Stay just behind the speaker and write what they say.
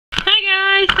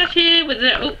back here with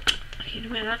the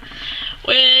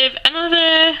with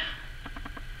another,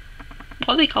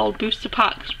 what are they called, booster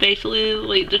packs, basically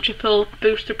like the triple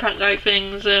booster pack like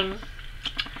things.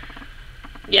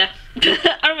 Yeah,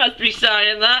 I must be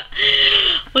saying that.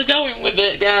 We're going with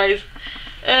it, guys.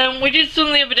 We did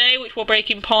some the other day which were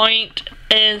breaking point,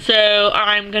 and so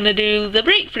I'm gonna do the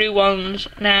breakthrough ones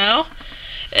now.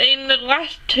 In the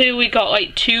last two we got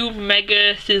like 2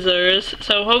 mega scissors,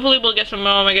 so hopefully we'll get some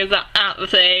more megas that aren't the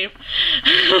same.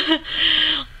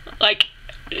 Like,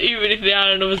 even if they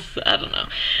are another, I don't know.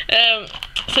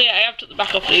 So yeah, I have took the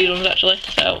back off these ones actually,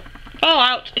 so fall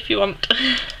out if you want.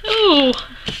 Ooh,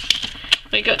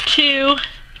 we got 2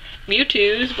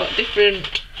 Mewtwo's, but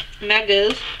different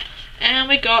megas. And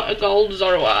we got a gold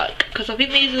Zoroark, because I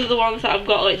think these are the ones that I've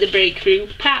got like the breakthrough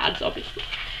cards, obviously.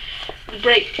 The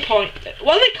break point,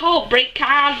 what are they called? Break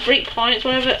cards, break points,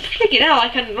 whatever. Freaking hell, I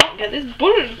cannot get this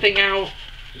button thing out.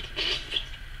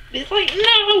 It's like,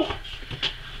 no!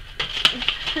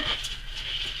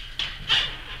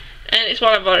 And it's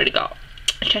one I've already got.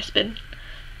 A chest spin.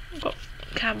 I've got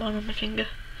carbon on my finger.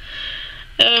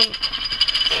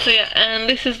 So yeah, and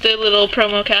this is the little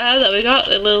promo card that we got,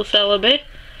 the little Celebi.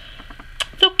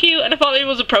 So cute, and I thought it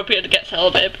was appropriate to get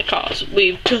Celebi because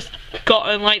we've just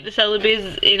gotten like the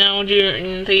Celebis, you know,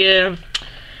 during the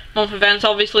month events.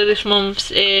 Obviously this month's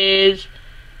is,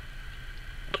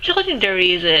 which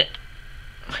legendary is it?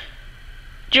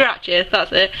 Jirachi,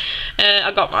 that's it.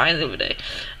 I got mine the other day.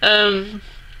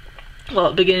 Well,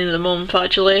 at the beginning of the month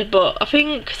actually, but I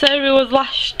think Celebi was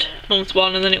last month's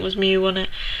one, and then it was Mew on it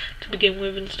to begin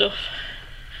with and stuff.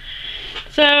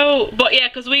 So, but yeah,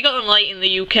 because we got them late in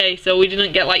the UK, so we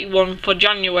didn't get like one for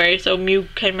January, so Mew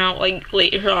came out like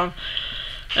later on.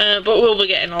 But we'll be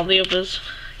getting all the others.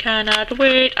 Can't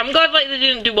wait. I'm glad like they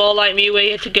didn't do all like Mew where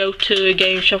you had to go to a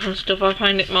game shop and stuff. I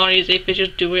find it more easy if they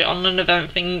just do it on an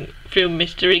event thing through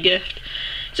mystery gift.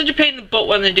 It's such a pain in the butt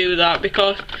when they do that,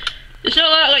 because it's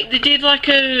not like they did like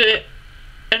an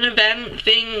event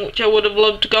thing which I would have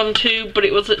loved to gone to, but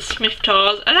it was at Smith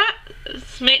Tours, and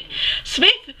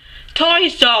Smith Toy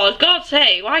Stores, God's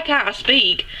sake, why can't I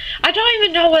speak? I don't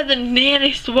even know where the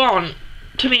nearest one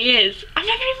to me is. I've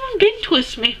never even been to a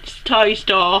Smith's Toy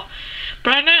Store,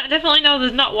 but I definitely know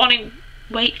there's not one in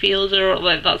Wakefield or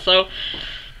like that, so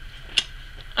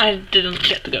I didn't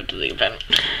get to go to the event.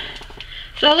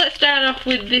 So let's start off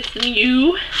with this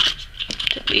new,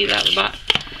 take these out the back.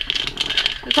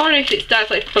 Sorry if it starts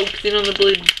like focusing on the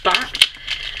blue back,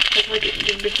 just like it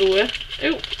did before.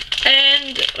 Ooh.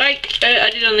 And like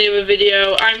I did on the other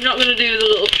video, I'm not going to do the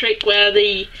little trick where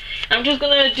I'm just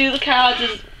going to do the cards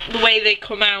as the way they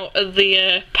come out of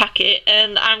the packet,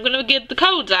 and I'm going to give the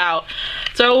codes out.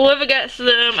 So whoever gets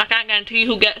them, I can't guarantee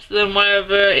who gets them,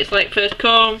 whatever, it's like first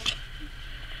come,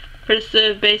 first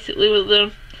serve basically with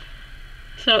them.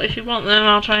 So if you want them,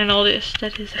 I'll try and hold it as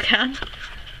steady as I can.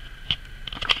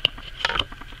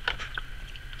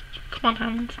 Come on,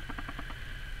 hands.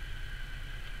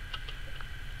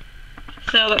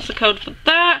 So that's the code for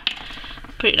that.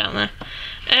 Put it down there.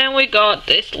 And we got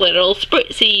this little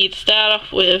Spritzy to start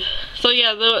off with. So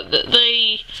yeah,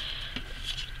 the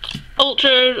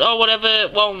Ultra or whatever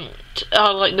won't,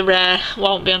 or like the rare,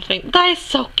 won't be on thing. That is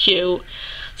so cute.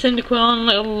 Cyndaquil on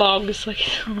little logs, like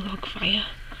a log fire.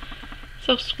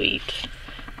 So sweet.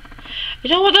 You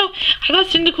know what though? I got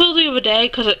Cyndaquil the other day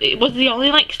because it was the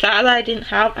only like star that I didn't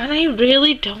have, and I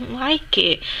really don't like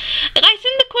it. And like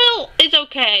Cyndaquil is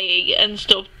okay and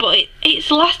stuff, but its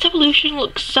last evolution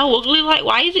looks so ugly. Like,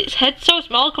 why is its head so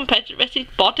small compared to the rest of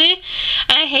its body?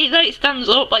 And I hate that it stands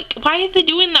up. Like, why are they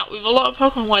doing that with a lot of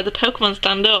Pokemon where the Pokemon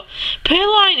stand up?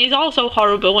 Purloin is also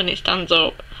horrible when it stands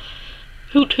up.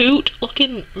 Hoot Hoot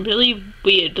looking really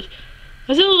weird.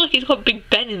 Does it look like it's got Big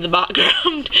Ben in the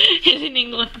background? It's in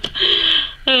England.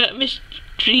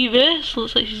 Mischievous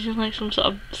looks like she's in like some sort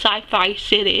of sci-fi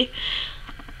city.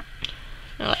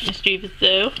 I like Mischievous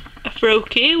though. A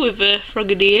Froakie with a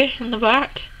Frogadier in the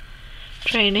back.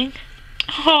 Training.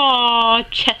 Oh,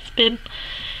 Chespin.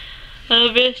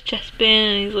 Reverse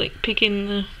Chespin. He's like picking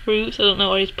the fruits. I don't know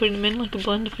what he's putting them in, like a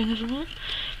blender thing or something.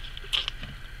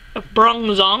 A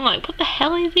Bronzong. Like, what the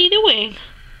hell is he doing?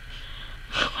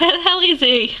 Where the hell is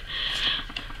he?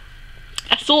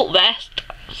 Assault vest,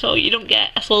 so you don't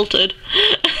get assaulted.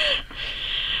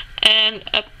 And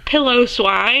a Pillow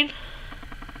Swine.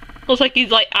 Looks like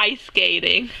he's like ice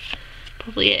skating.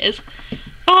 Probably is.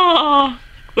 Oh,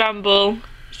 Gramble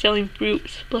selling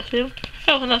fruits. Bless him.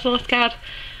 Oh, and that's the last card.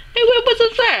 Hey, where was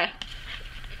it there?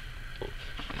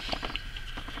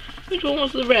 Which one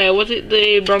was the rare? Was it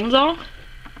the Bronzong?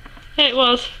 Yeah, it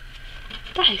was.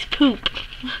 That is poop.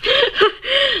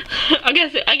 I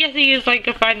guess he is like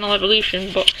a final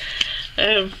evolution, but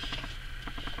I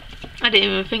didn't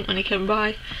even think when he came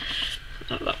by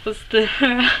that was the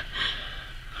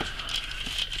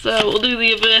so we'll do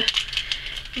the other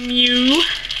Mew.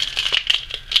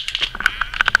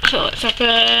 So let's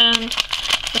open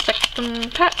the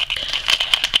second pack.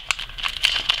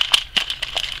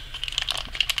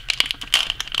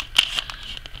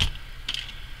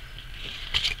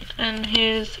 And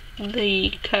here's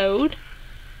the code.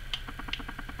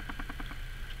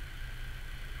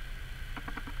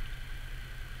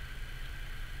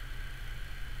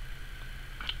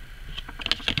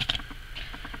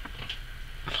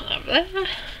 Put that there.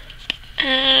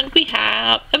 And we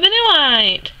have a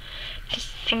Vanillite. Just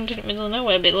from the middle of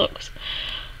nowhere, but it looks.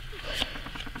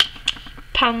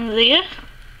 Pansia.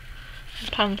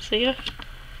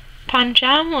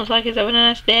 Pancham looks like he's having a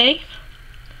nice day.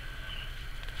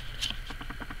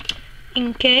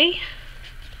 Inkay.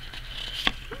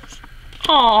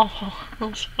 Oh,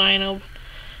 that's fine.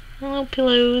 Little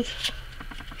pillows.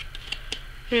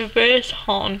 Reverse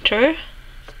Haunter.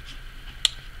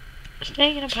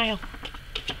 Staying in a pile.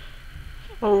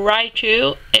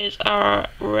 Raichu is our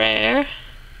rare.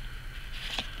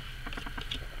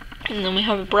 And then we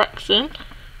have a Braxton.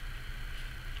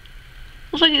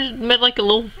 Looks like it's made like a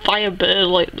little firebird,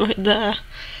 like right there.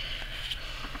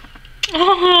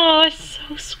 Oh, that's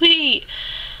so sweet.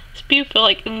 It's beautiful,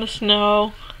 like in the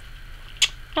snow.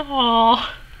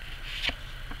 Oh.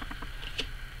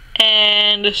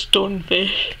 And a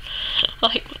stonefish.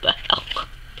 Like, what the hell?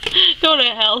 Go to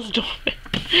hell, stonefish.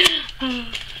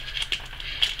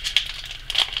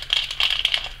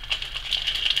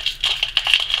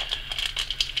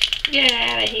 Get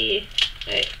out of here.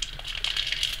 Right.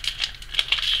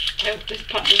 I hope this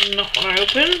pack does not want to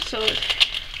open, so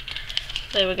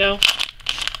there we go.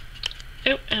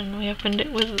 Oh, and we opened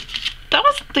it with... That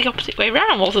was the opposite way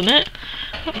around, wasn't it?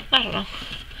 I don't know.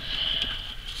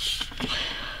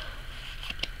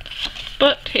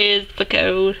 But here's the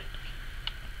code.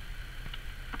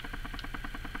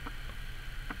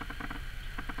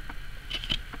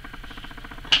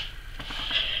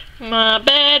 My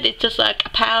bed is just like a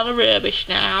pile of rubbish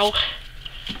now.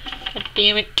 God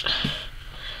damn it.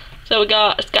 So we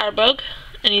got a Scarbug,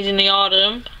 and he's in the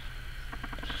autumn.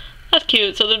 That's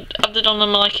cute. So they've done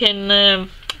them like in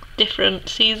different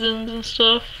seasons and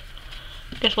stuff.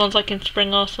 I guess one's like in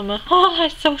spring or summer. Oh,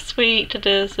 that's so sweet to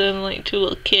do some like two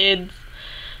little kids.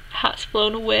 Hat's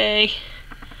blown away.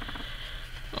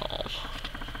 Oh.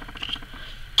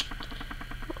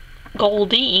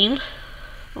 Goldeen.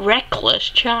 Reckless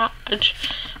charge.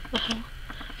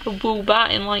 A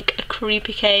Woobat in like a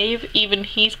creepy cave. Even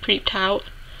he's creeped out.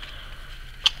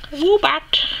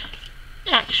 Woobat.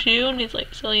 Action. He's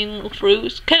like selling little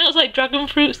fruits. Kind of looks like dragon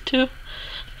fruits too.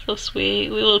 So sweet.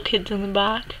 With little kids in the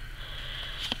back.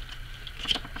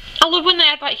 I love when they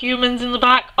add like humans in the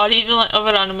back, or even like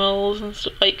other animals and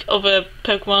stuff, like other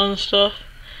Pokemon and stuff.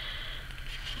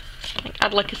 Like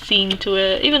add like a scene to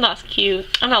it. Even that's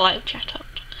cute. And I like chat up.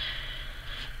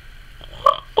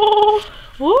 Oh,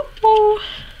 oh.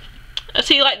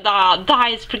 See, like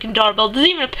that is freaking adorable. There's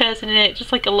even a person in it,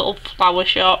 just like a little flower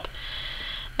shop.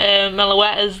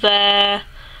 Meloetta's there,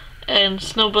 and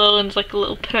Snowball's like a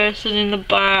little person in the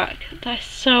back. That's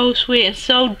so sweet and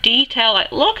so detailed.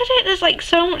 Like, look at it, there's like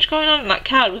so much going on in that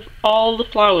card with all the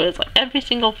flowers, like every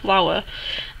single flower,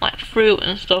 like fruit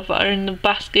and stuff that are in the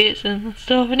baskets and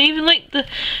stuff. And even like the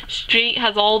street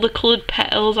has all the coloured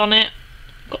petals on it.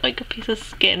 Got like a piece of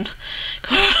skin.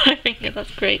 I think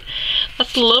that's great.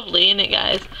 That's lovely, isn't it,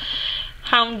 guys?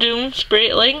 Houndoom,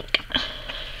 Spirit Link,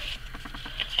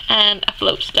 and a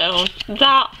Floatstone.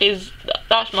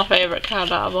 That's my favourite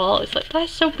card out of all. It's like,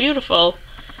 that's so beautiful.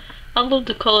 I love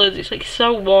the colours. It's like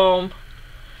so warm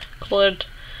coloured.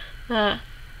 And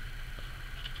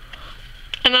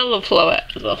I love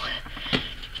Floette as well.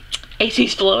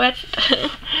 AC's Floette.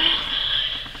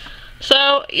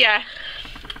 So yeah.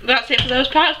 That's it for those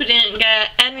packs. We didn't get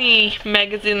any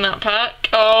Megas in that pack,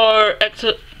 or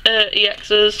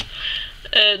EXs.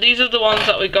 These are the ones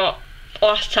that we got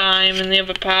last time in the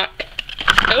other pack.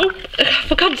 Oh,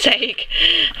 for God's sake,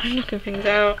 I'm knocking things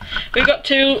out. We got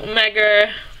two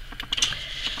Mega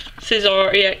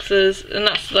Scizor EXs, and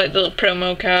that's like the little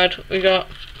promo card we got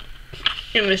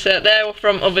in this set. They were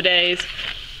from other days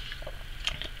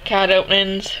card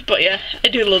openings, but yeah, I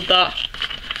do love that.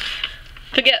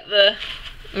 Forget the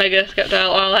Mega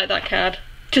Sceptile, I like that card,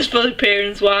 just for the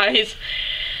appearance wise.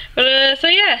 But so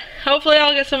yeah, hopefully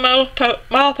I'll get some more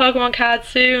Pokemon cards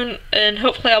soon, and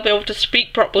hopefully I'll be able to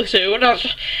speak properly soon.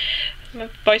 My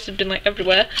voice has been like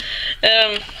everywhere.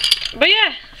 But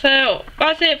yeah, So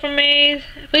that's it from me.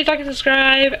 Please like and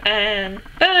subscribe, and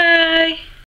bye.